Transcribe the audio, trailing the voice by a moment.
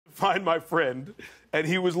find my friend, and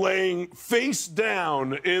he was laying face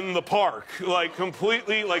down in the park, like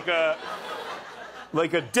completely like a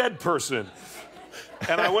dead person.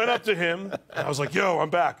 And I went up to him, and I was like, yo,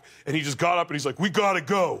 I'm back. And he just got up, and he's like, we gotta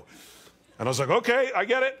go. And I was like, okay, I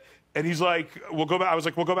get it. And he's like, we'll go back. I was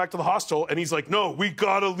like, we'll go back to the hostel. And he's like, no, we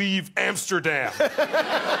gotta leave Amsterdam.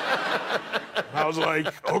 I was like,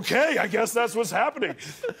 okay, I guess that's what's happening.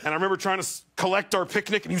 And I remember trying to collect our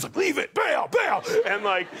picnic, and he was like, leave it, bail, bail.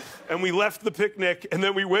 And we left the picnic, and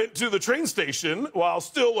then we went to the train station while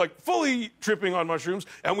still like fully tripping on mushrooms,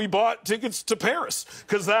 and we bought tickets to Paris,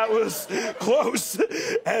 because that was close.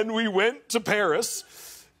 And we went to Paris.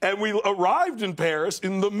 And we arrived in Paris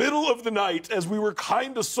in the middle of the night as we were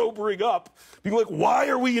kind of sobering up, being like, why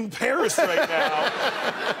are we in Paris right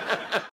now?